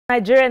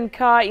Nigerian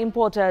car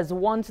importers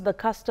want the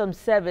customs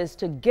service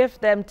to give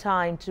them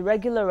time to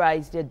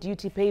regularize their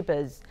duty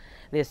papers.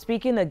 They're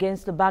speaking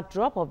against the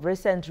backdrop of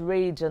recent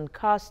raids on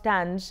car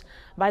stands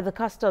by the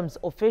customs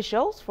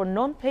officials for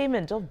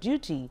non-payment of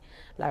duty.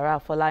 Lara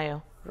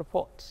Folayo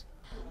reports.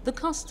 The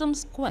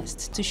customs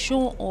quest to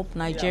shore up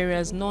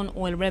Nigeria's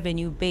non-oil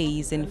revenue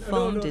base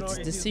informed its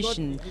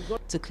decision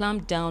to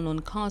clamp down on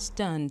car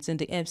stands in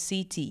the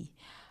FCT.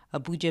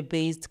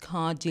 Abuja-based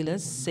car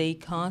dealers say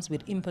cars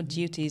with import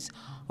duties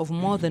of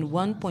more than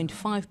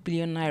 1.5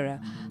 billion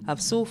naira have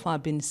so far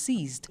been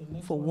seized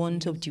for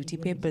want of duty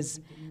papers.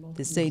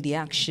 They say the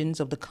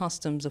actions of the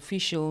customs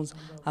officials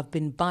have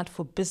been bad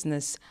for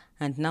business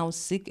and now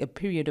seek a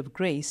period of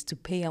grace to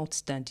pay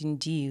outstanding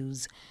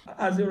dues.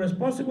 As a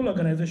responsible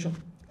organization,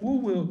 we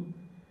will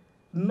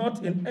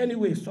not in any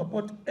way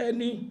support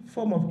any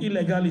form of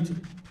illegality.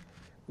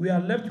 We are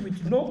left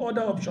with no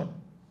other option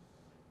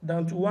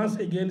than to once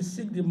again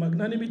seek the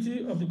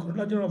magnanimity of the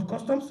Controller General of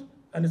Customs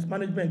and its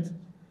management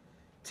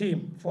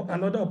team for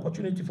another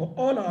opportunity for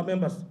all our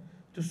members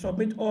to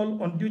submit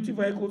all on-duty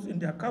vehicles in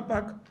their car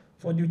park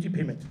for duty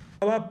payment.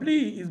 Our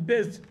plea is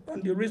based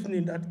on the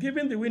reasoning that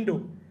given the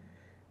window,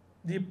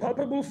 the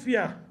palpable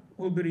fear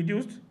will be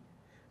reduced,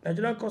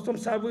 Nigerian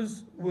Customs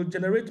Service will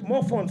generate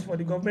more funds for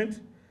the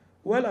government,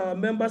 while our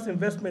members'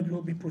 investment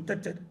will be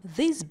protected.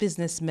 These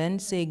businessmen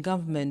say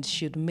government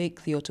should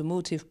make the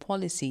automotive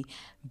policy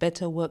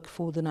better work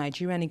for the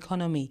Nigerian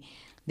economy.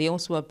 They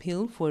also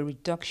appeal for a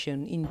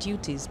reduction in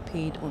duties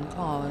paid on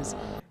cars.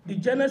 The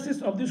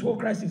genesis of this whole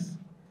crisis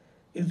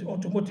is the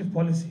automotive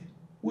policy,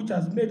 which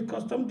has made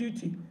custom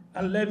duty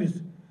and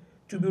levies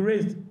to be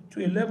raised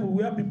to a level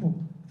where people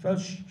felt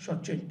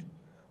shortchanged,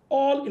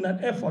 all in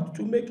an effort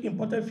to make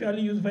imported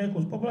fairly used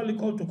vehicles, popularly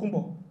called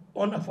tokumbo,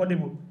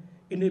 unaffordable,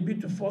 in a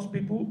bid to force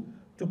people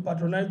to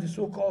patronize the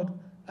so-called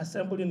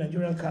assembled in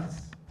Nigerian cars.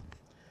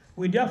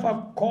 We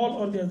therefore call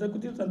on the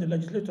executives and the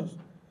legislators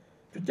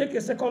to take a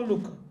second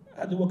look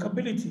at the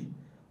workability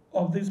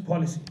of this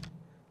policy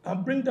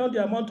and bring down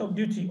the amount of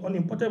duty on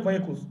imported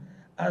vehicles,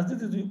 as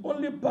this is the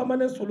only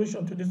permanent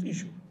solution to this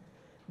issue.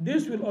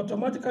 This will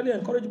automatically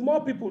encourage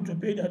more people to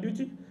pay their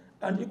duty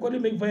and equally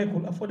make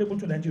vehicles affordable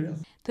to Nigerians.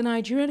 The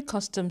Nigerian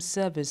Customs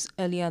Service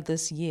earlier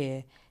this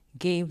year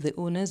gave the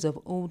owners of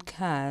old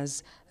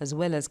cars as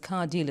well as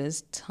car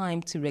dealers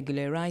time to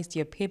regularize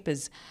their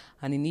papers,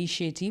 an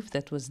initiative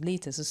that was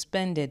later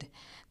suspended.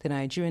 The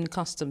Nigerian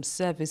Customs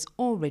Service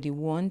already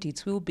warned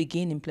it will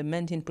begin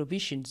implementing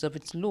provisions of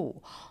its law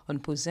on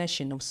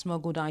possession of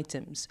smuggled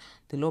items.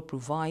 The law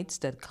provides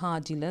that car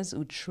dealers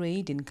who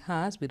trade in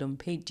cars with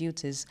unpaid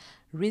duties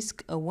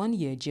risk a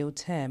 1-year jail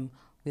term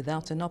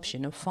without an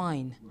option of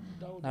fine.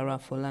 Lara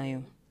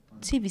Folayo,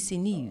 TVC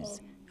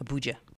News, Abuja.